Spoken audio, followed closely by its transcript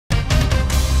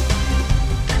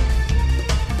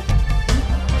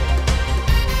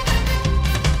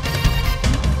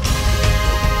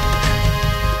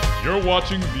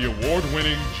watching the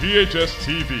award-winning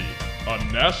GHS-TV,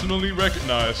 a nationally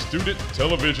recognized student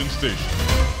television station.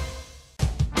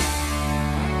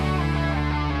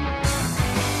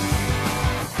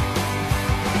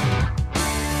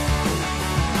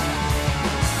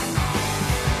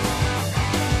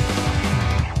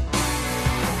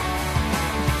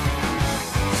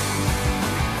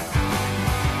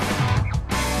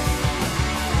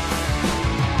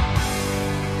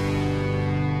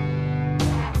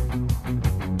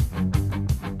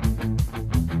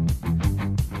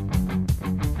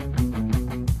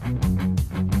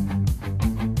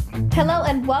 Hello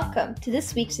and welcome to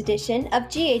this week's edition of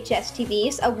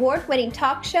GHS-TV's award-winning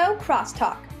talk show,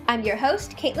 Crosstalk. I'm your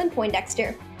host, Kaitlyn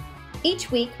Poindexter.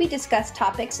 Each week, we discuss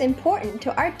topics important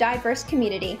to our diverse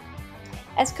community.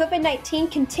 As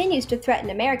COVID-19 continues to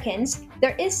threaten Americans,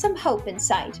 there is some hope in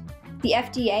sight. The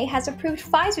FDA has approved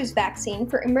Pfizer's vaccine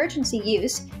for emergency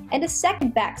use, and a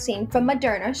second vaccine from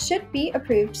Moderna should be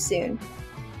approved soon.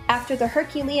 After the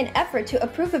Herculean effort to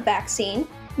approve a vaccine,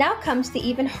 now comes the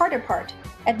even harder part: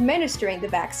 administering the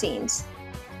vaccines.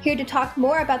 Here to talk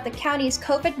more about the county's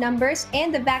COVID numbers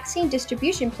and the vaccine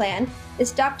distribution plan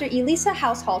is Dr. Elisa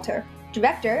Haushalter,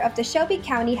 Director of the Shelby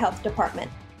County Health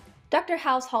Department. Dr.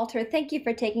 Haushalter, thank you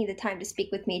for taking the time to speak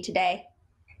with me today.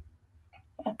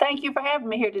 Thank you for having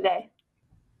me here today.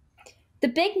 The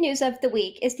big news of the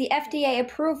week is the FDA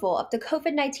approval of the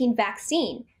COVID-19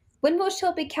 vaccine. When will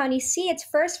Shelby County see its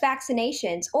first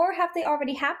vaccinations, or have they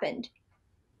already happened?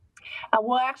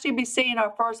 We'll actually be seeing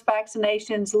our first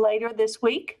vaccinations later this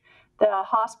week. The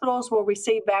hospitals will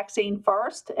receive vaccine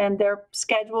first, and they're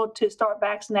scheduled to start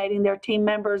vaccinating their team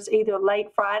members either late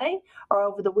Friday or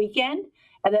over the weekend.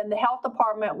 And then the health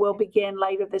department will begin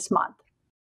later this month.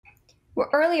 Well,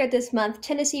 earlier this month,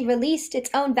 Tennessee released its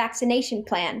own vaccination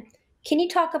plan. Can you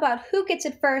talk about who gets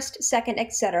it first, second,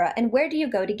 etc., and where do you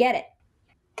go to get it?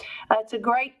 It's a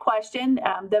great question.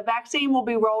 The vaccine will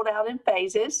be rolled out in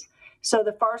phases. So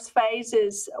the first phase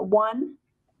is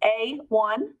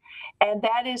 1A1, and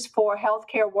that is for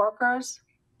healthcare workers,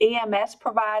 EMS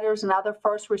providers, and other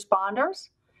first responders,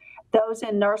 those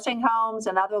in nursing homes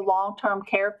and other long-term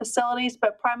care facilities,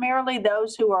 but primarily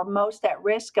those who are most at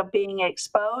risk of being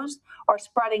exposed or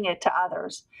spreading it to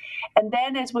others. And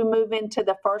then as we move into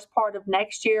the first part of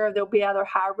next year, there'll be other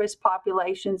high-risk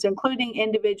populations, including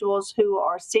individuals who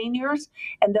are seniors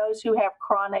and those who have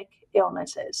chronic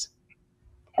illnesses.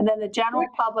 And then the general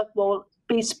public will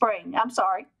be spring. I'm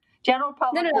sorry. General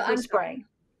public will be spring.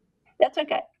 That's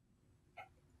okay.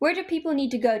 Where do people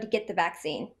need to go to get the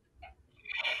vaccine?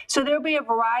 So there'll be a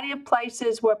variety of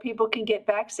places where people can get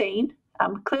vaccine.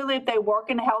 Clearly, if they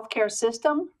work in the healthcare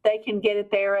system, they can get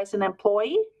it there as an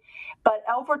employee. But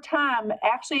over time,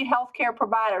 actually healthcare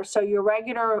providers, so your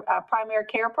regular primary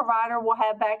care provider will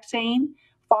have vaccine,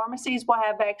 pharmacies will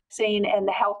have vaccine, and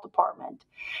the health department.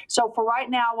 So for right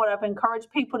now, what I've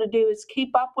encouraged people to do is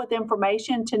keep up with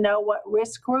information to know what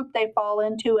risk group they fall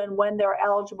into and when they're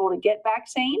eligible to get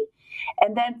vaccine.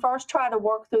 And then first try to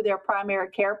work through their primary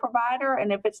care provider.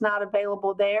 And if it's not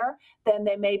available there, then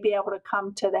they may be able to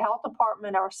come to the health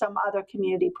department or some other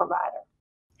community provider.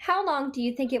 How long do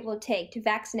you think it will take to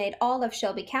vaccinate all of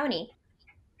Shelby County?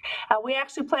 We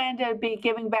actually plan to be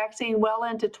giving vaccine well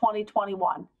into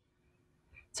 2021.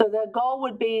 So the goal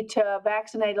would be to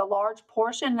vaccinate a large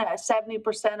portion,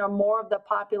 70% or more of the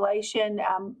population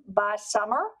by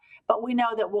summer, but we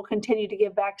know that we'll continue to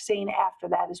give vaccine after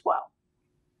that as well.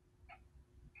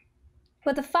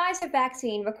 Well, the Pfizer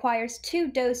vaccine requires 2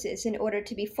 doses in order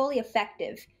to be fully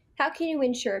effective. How can you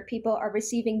ensure people are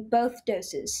receiving both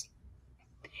doses?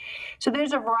 So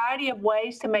there's a variety of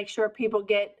ways to make sure people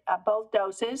get both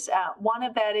doses. One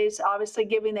of that is obviously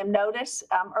giving them notice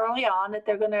early on that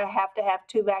they're going to have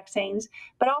 2 vaccines,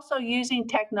 but also using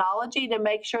technology to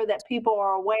make sure that people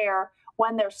are aware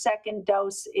when their second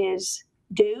dose is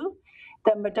due.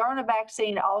 The Moderna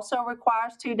vaccine also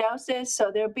requires 2 doses,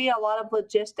 so there'll be a lot of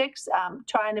logistics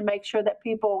trying to make sure that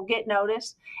people get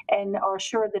notice and are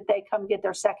sure that they come get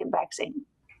their second vaccine.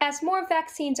 As more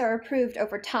vaccines are approved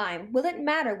over time, will it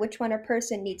matter which one a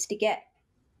person needs to get?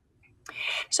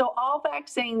 So all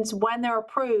vaccines, when they're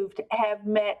approved, have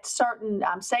met certain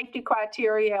safety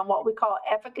criteria and what we call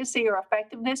efficacy or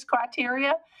effectiveness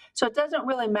criteria. So it doesn't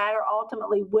really matter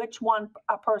ultimately which one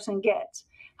a person gets.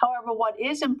 However, what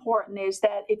is important is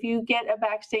that if you get a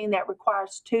vaccine that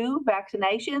requires 2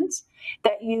 vaccinations,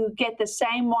 that you get the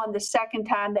same one the second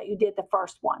time that you did the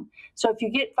first one. So if you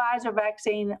get Pfizer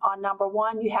vaccine on number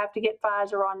 1, you have to get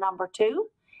Pfizer on number 2.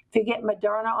 If you get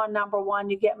Moderna on number 1,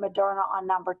 you get Moderna on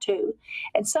number 2.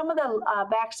 And some of the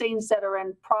vaccines that are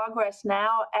in progress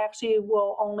now actually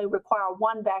will only require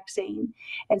 1 vaccine.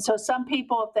 And so some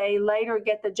people, if they later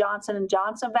get the Johnson &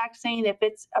 Johnson vaccine, if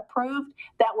it's approved,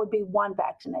 that would be 1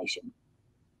 vaccination.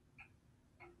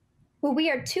 Well, we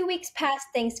are 2 weeks past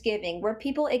Thanksgiving, where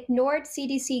people ignored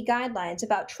CDC guidelines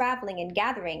about traveling and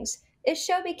gatherings. Is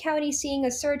Shelby County seeing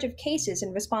a surge of cases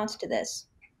in response to this?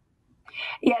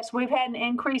 Yes, we've had an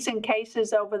increase in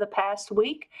cases over the past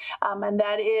week, and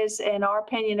that is, in our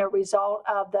opinion, a result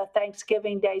of the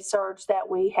Thanksgiving Day surge that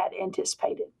we had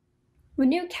anticipated. The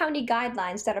new county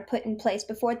guidelines that are put in place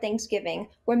before Thanksgiving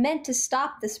were meant to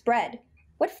stop the spread.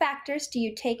 What factors do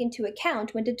you take into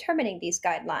account when determining these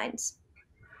guidelines?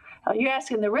 You're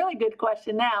asking the really good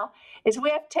question now, is we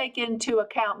have to take into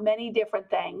account many different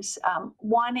things.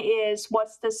 One is,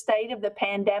 what's the state of the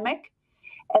pandemic?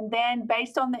 And then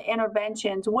based on the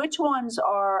interventions, which ones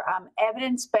are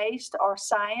evidence-based or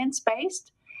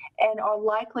science-based and are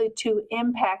likely to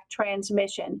impact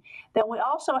transmission? Then we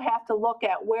also have to look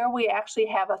at where we actually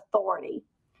have authority.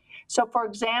 So for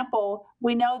example,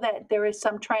 we know that there is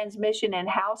some transmission in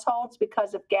households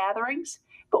because of gatherings,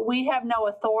 but we have no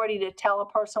authority to tell a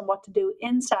person what to do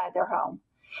inside their home.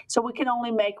 So we can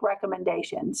only make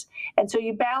recommendations. And so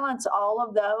you balance all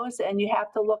of those, and you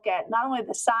have to look at not only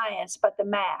the science, but the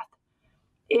math.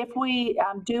 If we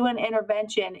do an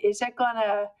intervention, is it going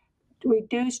to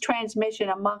reduce transmission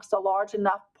amongst a large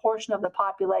enough portion of the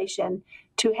population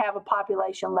to have a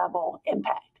population level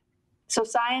impact? So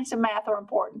science and math are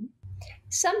important.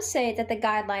 Some say that the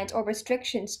guidelines or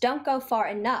restrictions don't go far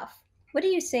enough. What do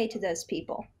you say to those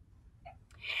people?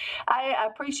 I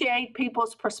appreciate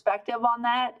people's perspective on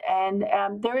that, and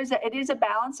it is a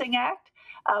balancing act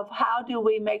of how do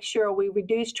we make sure we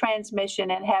reduce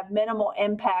transmission and have minimal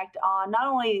impact on not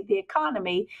only the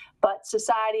economy, but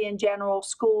society in general,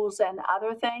 schools, and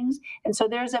other things. And so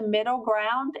there's a middle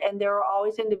ground, and there are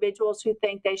always individuals who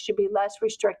think they should be less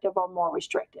restrictive or more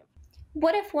restrictive.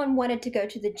 What if one wanted to go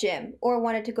to the gym or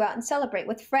wanted to go out and celebrate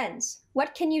with friends?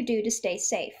 What can you do to stay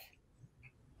safe?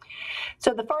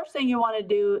 So the first thing you want to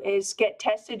do is get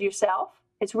tested yourself.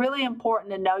 It's really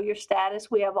important to know your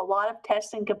status. We have a lot of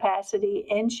testing capacity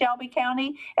in Shelby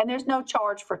County, and there's no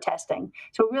charge for testing.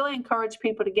 So we really encourage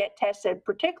people to get tested,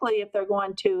 particularly if they're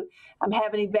going to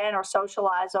have an event or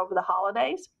socialize over the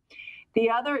holidays.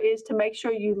 The other is to make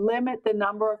sure you limit the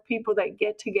number of people that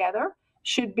get together.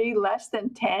 Should be less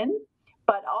than 10,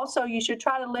 but also you should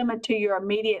try to limit to your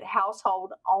immediate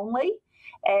household only.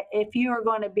 If you are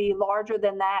going to be larger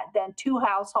than that, then 2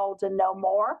 households and no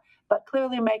more, but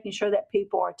clearly making sure that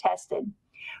people are tested.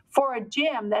 For a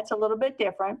gym, that's a little bit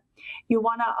different. You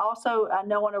want to also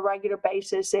know on a regular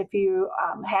basis if you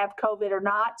have COVID or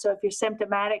not. So if you're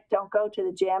symptomatic, don't go to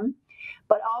the gym.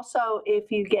 But also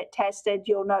if you get tested,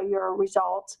 you'll know your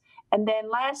results. And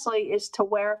then lastly is to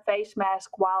wear a face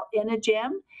mask while in a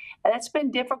gym. And that's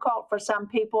been difficult for some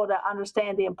people to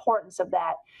understand the importance of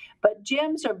that. But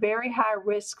gyms are very high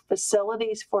risk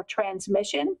facilities for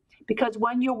transmission because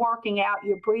when you're working out,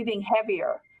 you're breathing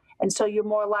heavier. And so you're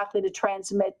more likely to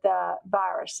transmit the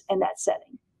virus in that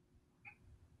setting.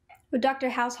 Well, Dr.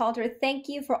 Haushalter, thank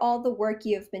you for all the work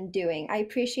you have been doing. I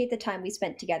appreciate the time we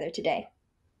spent together today.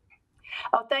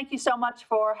 Oh, thank you so much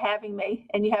for having me,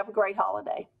 and you have a great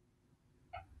holiday.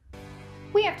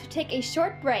 We have to take a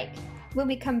short break. When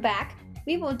we come back,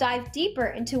 we will dive deeper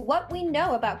into what we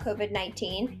know about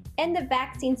COVID-19 and the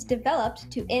vaccines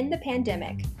developed to end the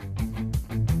pandemic.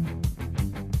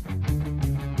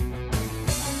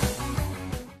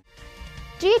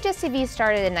 GHS-TV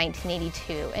started in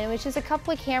 1982, and it was just a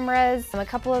couple of cameras, a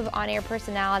couple of on-air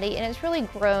personality, and it's really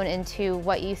grown into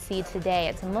what you see today.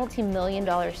 It's a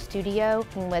multi-million-dollar studio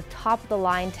with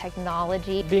top-of-the-line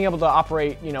technology. Being able to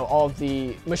operate, all of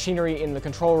the machinery in the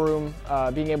control room,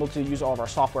 being able to use all of our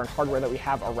software and hardware that we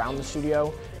have around the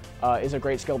studio is a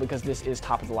great skill because this is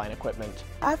top-of-the-line equipment.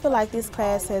 I feel like this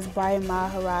class has brightened my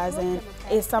horizon.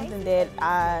 It's something that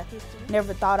I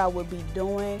never thought I would be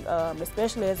doing,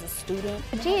 especially as a student.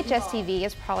 GHS-TV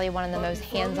is probably one of the most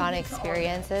hands-on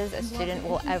experiences a student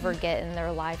will ever get in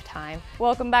their lifetime.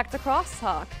 Welcome back to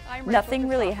Crosstalk. Nothing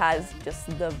really has just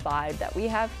the vibe that we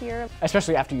have here.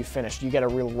 Especially after you finish, you get a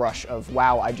real rush of,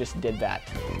 wow, I just did that.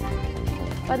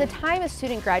 By the time a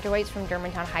student graduates from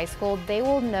Germantown High School, they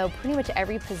will know pretty much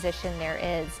every position there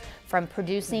is, from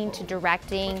producing to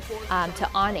directing to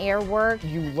on-air work.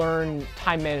 You learn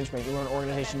time management, you learn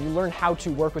organization, you learn how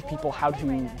to work with people, how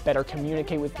to better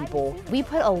communicate with people. We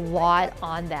put a lot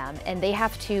on them, and they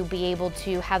have to be able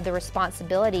to have the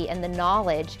responsibility and the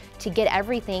knowledge to get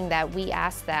everything that we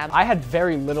ask them. I had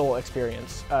very little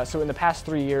experience, so in the past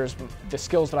 3 years, the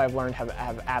skills that I've learned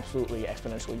have absolutely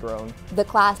exponentially grown. The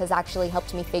class has actually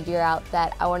helped me figure out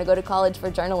that I want to go to college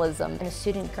for journalism. When a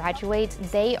student graduates,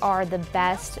 they are the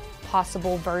best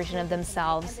possible version of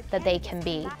themselves that they can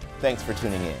be. Thanks for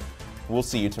tuning in. We'll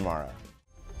see you tomorrow.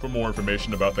 For more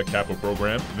information about the Kappa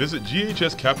program, visit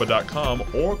ghskappa.com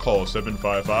or call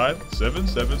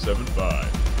 755-7775.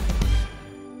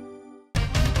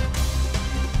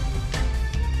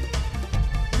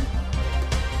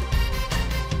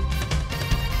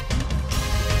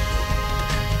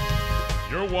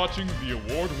 You're watching the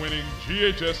award-winning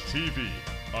GHS-TV,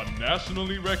 a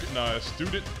nationally recognized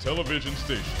student television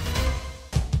station.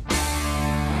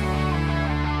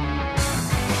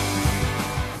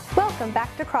 Welcome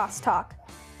back to Crosstalk.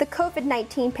 The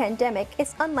COVID-19 pandemic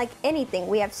is unlike anything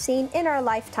we have seen in our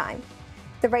lifetime.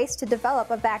 The race to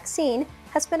develop a vaccine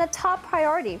has been a top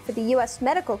priority for the U.S.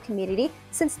 medical community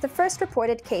since the first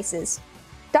reported cases.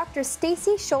 Dr.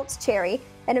 Stacy Schultz-Cherry,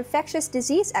 an infectious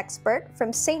disease expert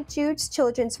from St. Jude's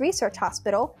Children's Research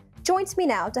Hospital, joins me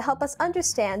now to help us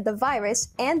understand the virus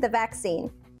and the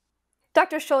vaccine.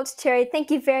 Dr. Schultz-Cherry,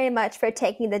 thank you very much for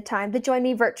taking the time to join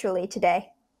me virtually today.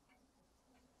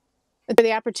 For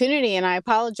the opportunity, and I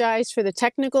apologize for the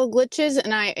technical glitches,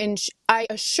 and I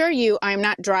assure you I'm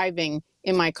not driving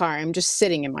in my car. I'm just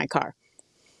sitting in my car.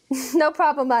 No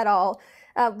problem at all.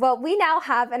 Well, we now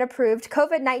have an approved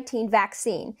COVID-19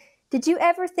 vaccine. Did you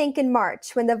ever think in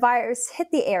March, when the virus hit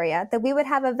the area, that we would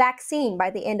have a vaccine by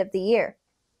the end of the year?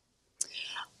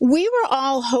 We were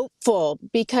all hopeful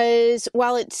because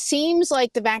while it seems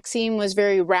like the vaccine was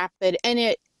very rapid, and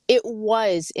it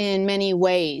was in many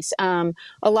ways. A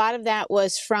lot of that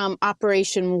was from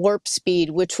Operation Warp Speed,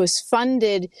 which was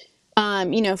funded,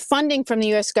 funding from the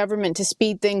U.S. government to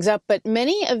speed things up. But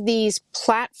many of these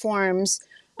platforms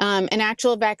and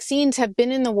actual vaccines have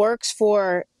been in the works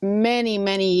for many,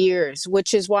 many years,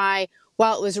 which is why,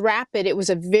 while it was rapid, it was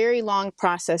a very long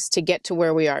process to get to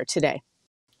where we are today.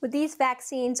 Well, these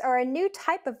vaccines are a new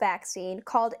type of vaccine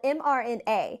called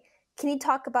mRNA. Can you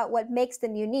talk about what makes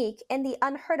them unique and the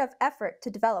unheard of effort to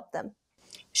develop them?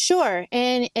 Sure.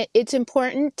 And it's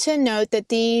important to note that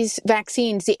these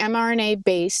vaccines, the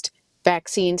mRNA-based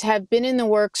vaccines, have been in the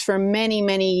works for many,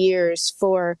 many years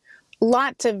for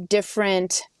lots of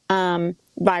different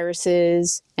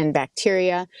viruses and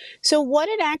bacteria. So what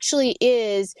it actually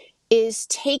is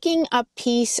taking a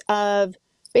piece of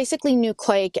basically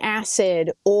nucleic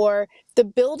acid or the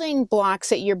building blocks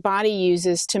that your body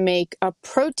uses to make a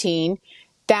protein.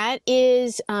 That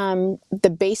is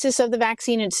the basis of the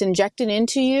vaccine. It's injected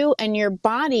into you, and your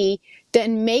body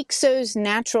then makes those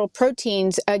natural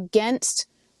proteins against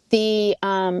the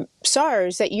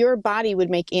SARS that your body would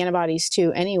make antibodies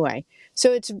to anyway.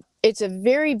 So it's a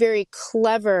very, very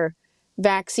clever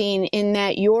vaccine in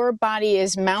that your body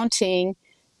is mounting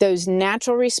those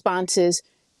natural responses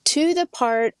to the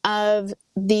part of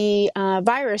the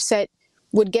virus that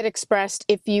would get expressed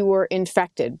if you were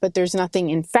infected, but there's nothing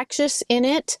infectious in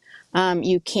it.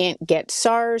 You can't get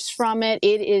SARS from it.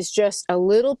 It is just a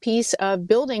little piece of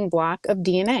building block of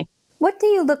DNA. What do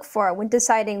you look for when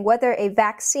deciding whether a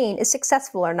vaccine is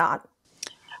successful or not?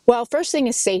 Well, first thing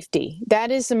is safety.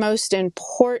 That is the most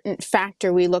important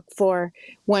factor we look for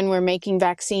when we're making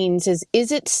vaccines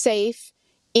is it safe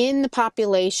in the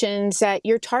populations that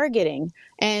you're targeting?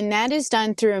 And that is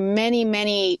done through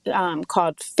many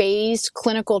called phased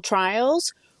clinical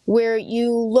trials where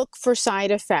you look for side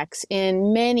effects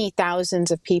in many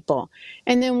thousands of people.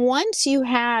 And then once you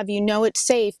know it's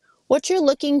safe, what you're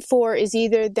looking for is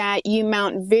either that you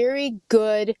mount very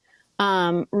good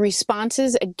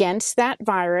responses against that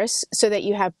virus so that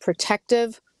you have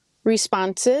protective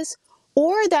responses,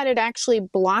 or that it actually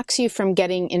blocks you from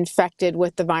getting infected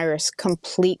with the virus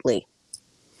completely.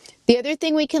 The other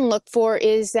thing we can look for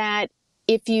is that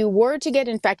if you were to get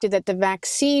infected, that the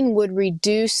vaccine would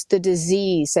reduce the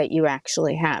disease that you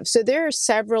actually have. So there are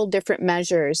several different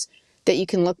measures that you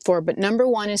can look for, but number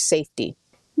one is safety.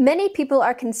 Many people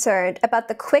are concerned about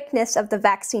the quickness of the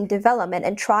vaccine development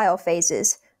and trial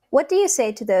phases. What do you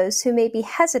say to those who may be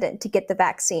hesitant to get the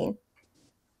vaccine?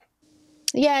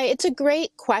 Yeah, it's a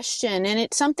great question, and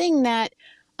it's something that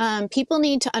people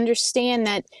need to understand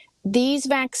that these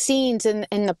vaccines and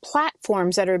the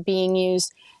platforms that are being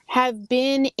used have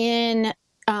been in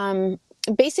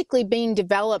basically being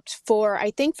developed for,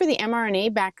 I think for the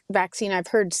mRNA vaccine, I've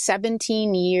heard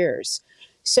 17 years.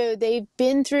 So they've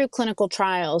been through clinical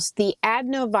trials. The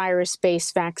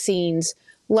adenovirus-based vaccines,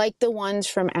 like the ones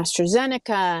from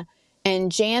AstraZeneca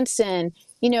and Janssen,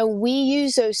 we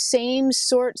use those same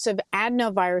sorts of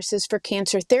adenoviruses for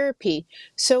cancer therapy.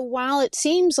 So while it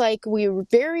seems like we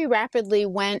very rapidly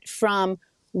went from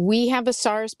we have a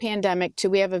SARS pandemic to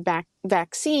we have a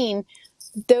vaccine,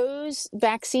 those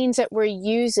vaccines that we're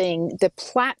using, the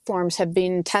platforms have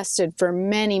been tested for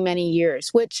many, many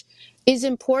years, which is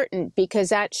important because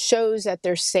that shows that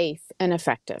they're safe and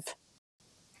effective.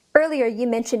 Earlier, you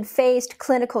mentioned phased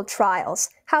clinical trials.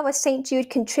 How has St. Jude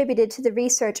contributed to the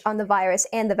research on the virus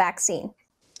and the vaccine?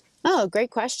 Oh, great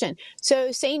question.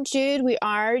 So St. Jude, we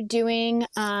are doing,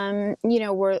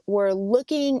 we're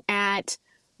looking at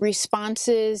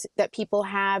responses that people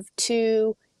have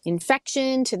to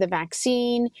infection, to the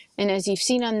vaccine. And as you've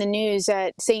seen on the news,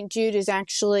 that St. Jude is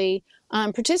actually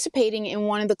participating in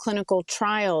one of the clinical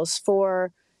trials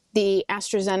for the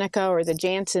AstraZeneca or the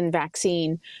Janssen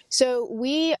vaccine. So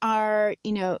we are,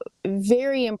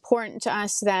 very important to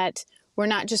us that we're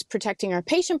not just protecting our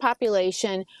patient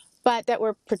population, but that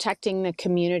we're protecting the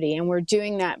community. And we're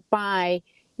doing that by,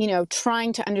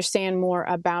 trying to understand more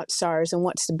about SARS and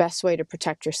what's the best way to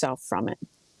protect yourself from it.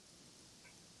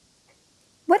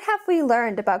 What have we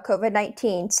learned about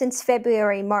COVID-19 since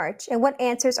February, March, and what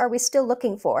answers are we still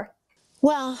looking for?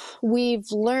 Well,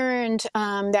 we've learned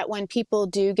that when people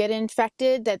do get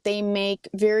infected, that they make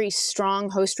very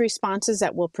strong host responses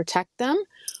that will protect them.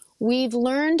 We've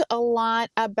learned a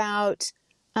lot about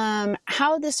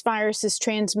how this virus is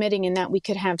transmitting, and that we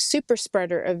could have super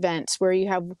spreader events where you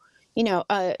have,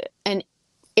 an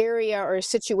area or a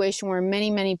situation where many,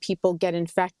 many people get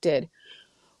infected.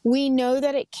 We know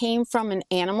that it came from an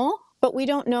animal, but we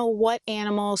don't know what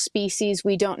animal species.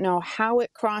 We don't know how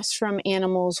it crossed from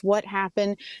animals, what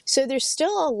happened. So there's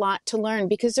still a lot to learn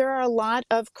because there are a lot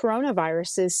of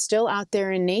coronaviruses still out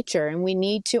there in nature, and we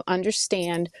need to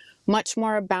understand much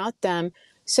more about them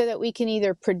so that we can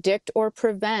either predict or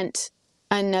prevent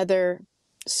another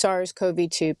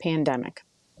SARS-CoV-2 pandemic.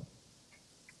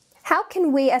 How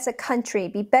can we as a country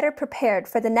be better prepared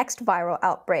for the next viral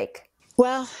outbreak?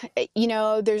 Well,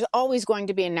 there's always going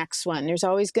to be a next one. There's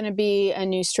always going to be a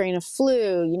new strain of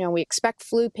flu. We expect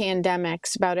flu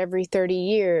pandemics about every 30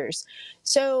 years.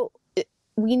 So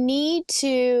we need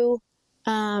to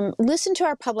listen to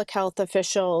our public health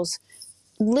officials,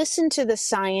 listen to the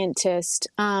scientists.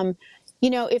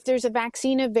 If there's a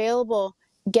vaccine available,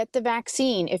 get the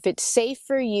vaccine. If it's safe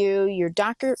for you, your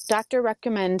doctor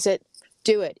recommends it,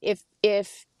 do it.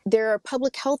 If there are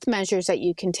public health measures that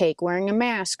you can take, wearing a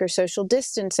mask or social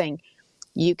distancing,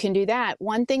 you can do that.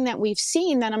 One thing that we've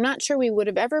seen that I'm not sure we would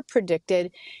have ever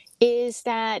predicted is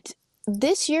that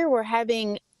this year we're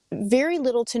having very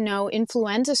little to no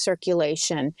influenza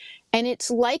circulation. And it's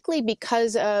likely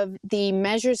because of the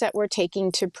measures that we're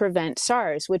taking to prevent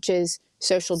SARS, which is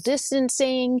social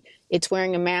distancing, it's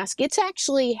wearing a mask. It's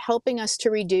actually helping us to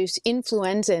reduce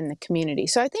influenza in the community.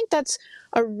 So I think that's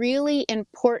a really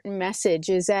important message,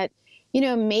 is that,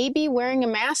 maybe wearing a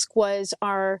mask was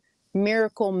our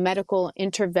miracle medical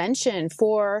intervention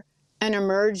for an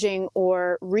emerging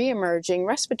or re-emerging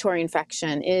respiratory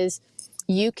infection, is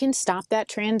you can stop that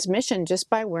transmission just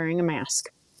by wearing a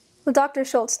mask. Well, Dr.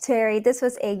 Schultz-Terry, this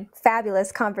was a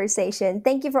fabulous conversation.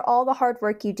 Thank you for all the hard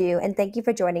work you do, and thank you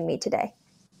for joining me today.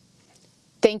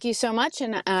 Thank you so much,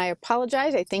 and I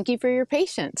apologize. I thank you for your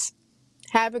patience.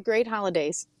 Have a great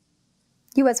holidays.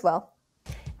 You as well.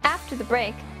 After the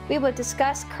break, we will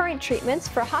discuss current treatments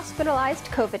for hospitalized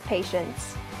COVID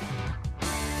patients.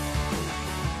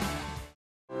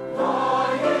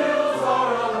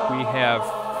 We have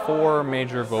 4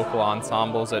 major vocal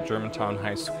ensembles at Germantown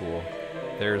High School.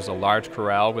 There's a large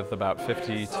chorale with about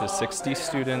 50 to 60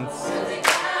 students,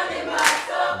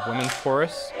 a women's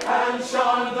chorus,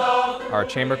 our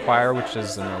chamber choir, which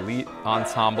is an elite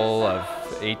ensemble of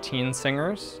 18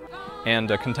 singers, and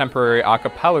a contemporary a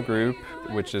cappella group,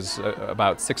 which is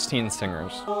about 16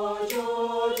 singers.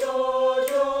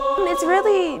 It's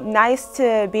really nice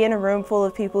to be in a room full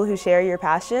of people who share your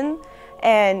passion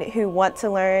and who want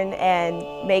to learn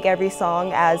and make every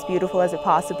song as beautiful as it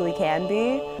possibly can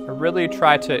be. I really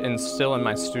try to instill in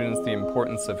my students the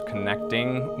importance of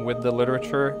connecting with the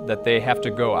literature, that they have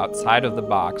to go outside of the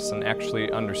box and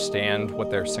actually understand what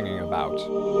they're singing about.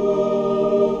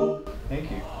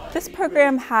 Thank you. This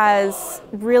program has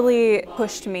really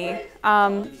pushed me.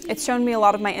 It's shown me a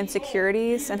lot of my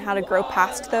insecurities and how to grow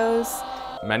past those.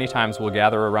 Many times we'll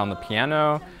gather around the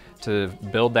piano, to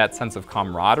build that sense of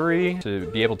camaraderie, to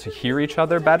be able to hear each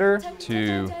other better,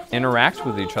 to interact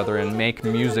with each other and make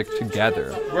music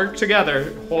together. Work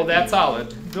together, hold that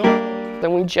solid. Go.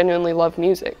 Then we genuinely love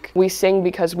music. We sing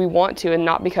because we want to and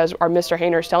not because our Mr.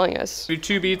 Hayner is telling us.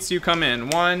 2 beats, you come in.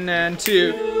 1 and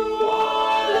 2.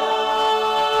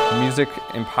 Music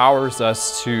empowers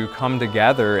us to come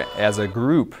together as a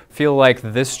group. I feel like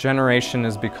this generation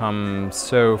has become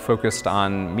so focused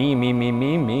on me.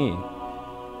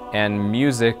 And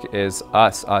music is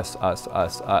us.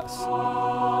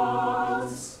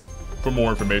 For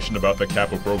more information about the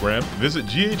Kappa program, visit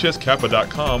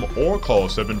ghskappa.com or call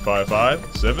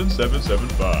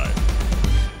 755-7775.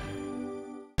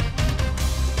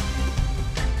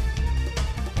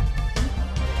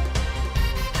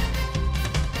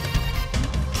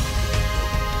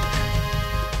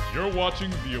 You're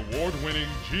watching the award-winning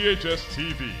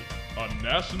GHS-TV, a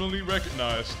nationally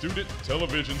recognized student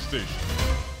television station.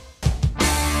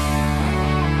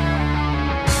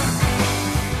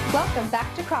 Welcome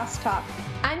back to Crosstalk.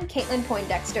 I'm Kaitlyn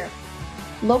Poindexter.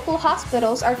 Local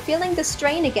hospitals are feeling the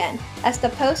strain again as the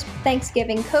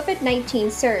post-Thanksgiving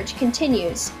COVID-19 surge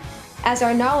continues. As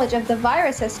our knowledge of the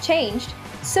virus has changed,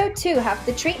 so too have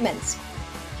the treatments.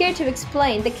 Here to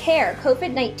explain the care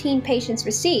COVID-19 patients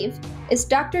receive is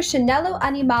Dr. Shanelo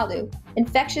Animalu,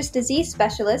 infectious disease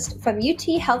specialist from UT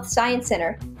Health Science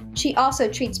Center. She also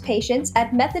treats patients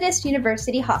at Methodist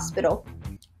University Hospital.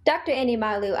 Dr.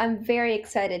 Animalu, I'm very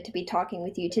excited to be talking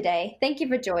with you today. Thank you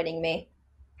for joining me.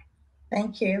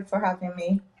 Thank you for having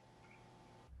me.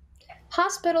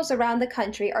 Hospitals around the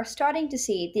country are starting to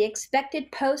see the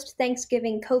expected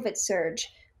post-Thanksgiving COVID surge.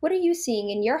 What are you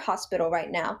seeing in your hospital right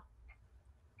now?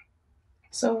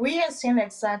 So we are seeing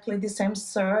exactly the same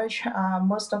surge.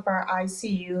 Most of our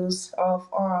ICUs of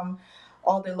all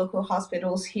the local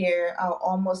hospitals here are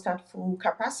almost at full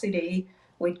capacity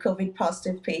with COVID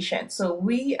positive patients. So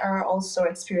we are also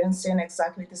experiencing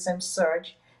exactly the same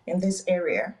surge in this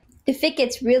area. If it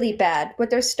gets really bad,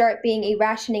 would there start being a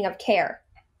rationing of care?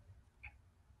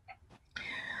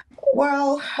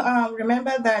 Well,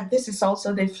 remember that this is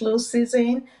also the flu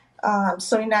season.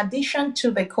 So in addition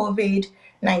to the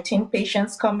COVID-19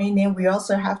 patients coming in, we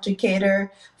also have to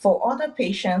cater for other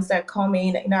patients that come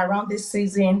in around this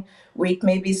season with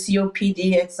maybe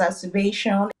COPD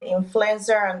exacerbation,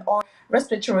 influenza, and all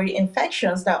respiratory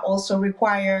infections that also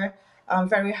require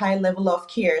very high level of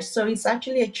care. So it's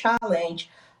actually a challenge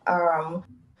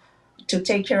to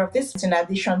take care of this in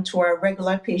addition to our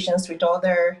regular patients with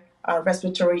other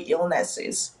respiratory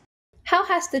illnesses. How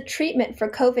has the treatment for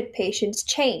COVID patients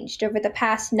changed over the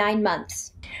past 9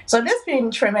 months? So there's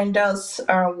been tremendous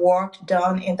work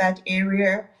done in that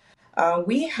area.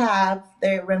 We have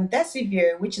the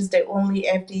remdesivir, which is the only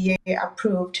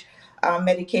FDA-approved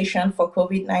medication for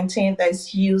COVID-19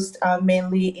 that's used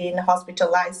mainly in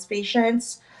hospitalized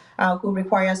patients who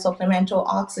require supplemental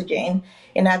oxygen.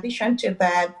 In addition to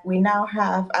that, we now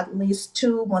have at least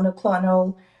 2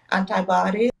 monoclonal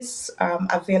antibodies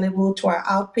available to our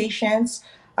outpatients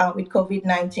with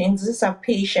COVID-19. These are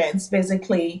patients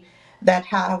basically that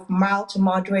have mild to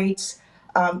moderate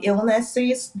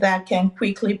illnesses that can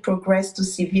quickly progress to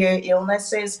severe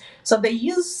illnesses. So the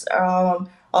use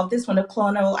of these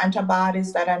monoclonal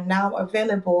antibodies that are now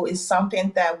available is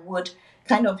something that would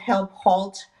kind of help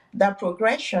halt that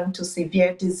progression to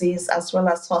severe disease as well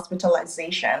as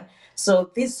hospitalization. So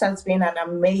this has been an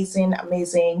amazing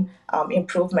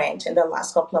improvement in the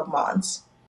last couple of months.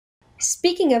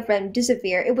 Speaking of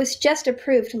remdesivir, it was just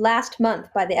approved last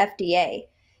month by the FDA.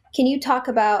 Can you talk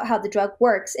about how the drug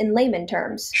works in layman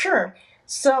terms? Sure.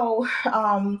 So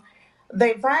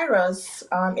the virus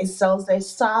itself, the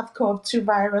SARS-CoV-2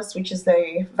 virus, which is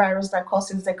the virus that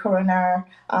causes the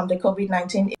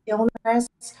COVID-19 illness,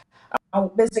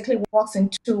 basically works in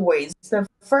 2 ways. The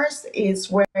first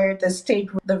is where the stage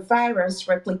the virus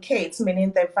replicates,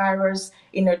 meaning the virus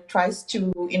tries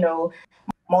to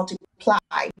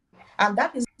multiply, and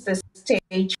that is the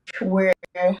stage where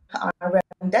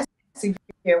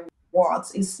remdesivir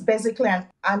works. It's basically an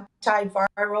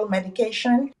antiviral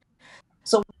medication.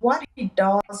 So what it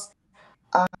does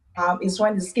is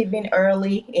when it's given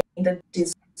early in the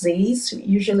disease,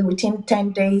 usually within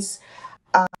 10 days,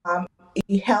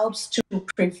 it helps to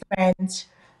prevent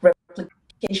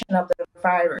replication of the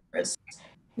virus.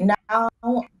 Now,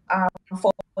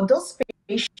 for those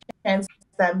patients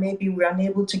that maybe were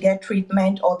unable to get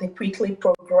treatment or they quickly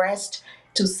progressed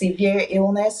to severe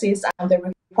illnesses and they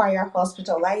require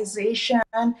hospitalization,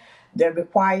 they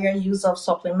require use of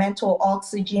supplemental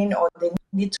oxygen, or they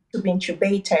need to be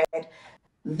intubated,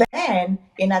 Then,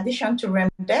 in addition to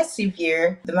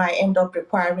remdesivir, they might end up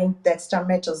requiring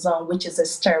dexamethasone, which is a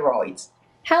steroid.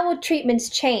 How will treatments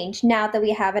change now that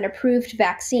we have an approved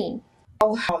vaccine?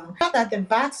 Now that the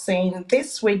vaccine,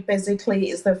 this week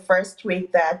basically is the first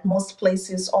week that most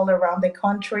places all around the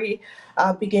country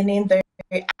are beginning the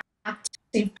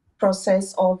active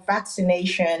process of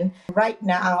vaccination. Right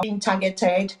now, being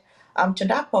targeted to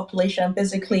that population,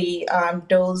 basically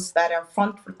those that are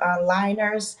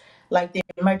frontliners, like the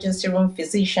emergency room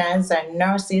physicians and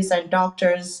nurses and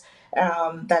doctors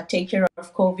that take care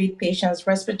of COVID patients,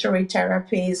 respiratory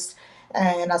therapists,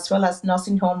 and as well as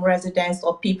nursing home residents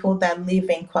or people that live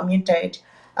in commuted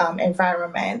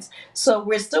environments. So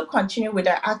we're still continuing with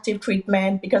our active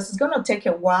treatment because it's going to take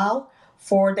a while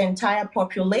for the entire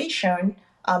population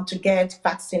to get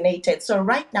vaccinated. So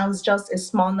right now it's just a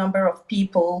small number of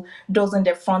people, those in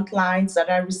the front lines, that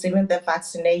are receiving the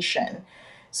vaccination.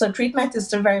 So treatment is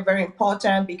still very, very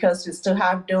important because we still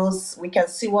have those, we can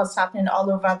see what's happening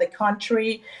all over the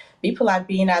country. People are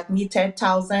being admitted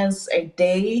thousands a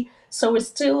day. So we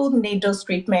still need those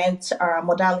treatment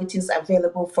modalities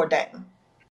available for them.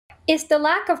 Is the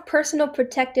lack of personal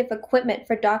protective equipment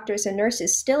for doctors and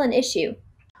nurses still an issue?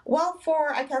 Well,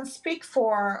 I can speak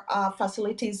for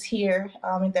facilities here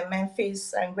in the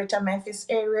Memphis and greater Memphis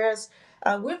areas.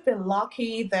 We've been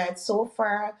lucky that so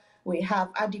far we have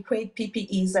adequate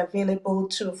PPEs available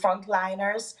to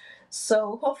frontliners.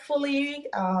 So hopefully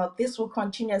this will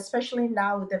continue, especially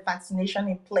now with the vaccination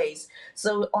in place.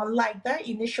 So unlike that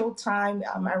initial time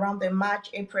around the March,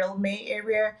 April, May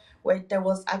area where there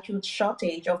was acute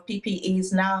shortage of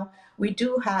PPEs, now we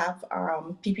do have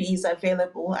PPEs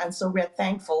available, and so we're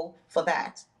thankful for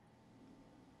that.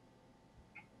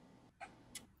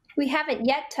 We haven't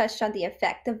yet touched on the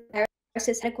effect of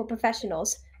viruses on medical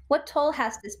professionals. What toll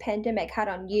has this pandemic had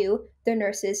on you, the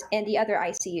nurses, and the other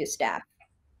ICU staff?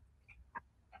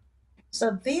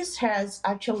 So this has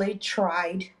actually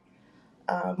tried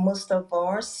most of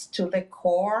us to the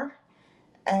core.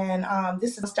 And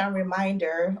this is a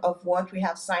reminder of what we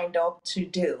have signed up to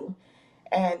do.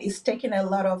 And it's taken a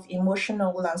lot of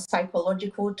emotional and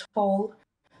psychological toll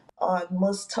on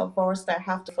most of us that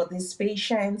have to for these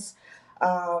patients.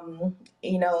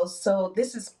 So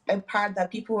this is a part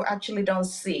that people actually don't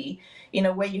see,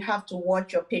 where you have to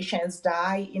watch your patients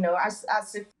die. As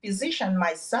a physician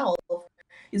myself,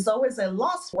 it's always a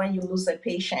loss when you lose a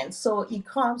patient. So it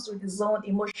comes with its own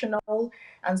emotional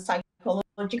and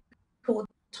psychological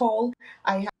toll.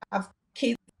 I have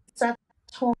kids at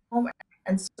home,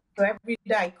 and so every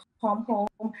day I come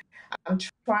home, I'm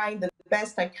trying the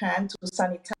best I can to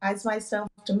sanitize myself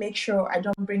to make sure I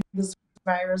don't bring this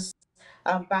virus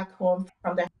back home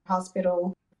from the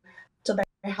hospital to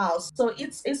the house. So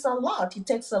it's a lot. It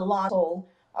takes a lot on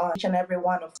each and every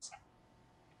one of us.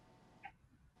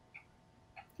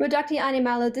 Well, Dr.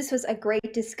 Animalo, this was a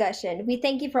great discussion. We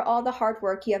thank you for all the hard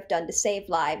work you have done to save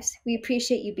lives. We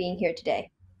appreciate you being here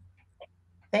today.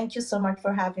 Thank you so much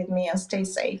for having me, and stay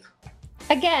safe.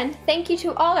 Again, thank you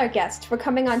to all our guests for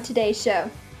coming on today's show.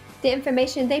 The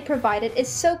information they provided is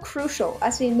so crucial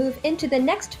as we move into the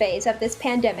next phase of this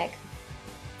pandemic.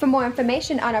 For more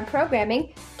information on our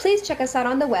programming, please check us out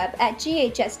on the web at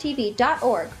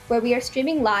ghstv.org, where we are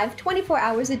streaming live 24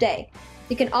 hours a day.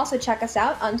 You can also check us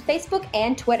out on Facebook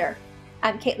and Twitter.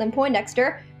 I'm Kaitlyn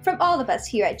Poindexter. From all of us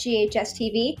here at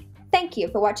GHS-TV, thank you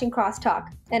for watching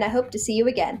Crosstalk, and I hope to see you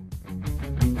again.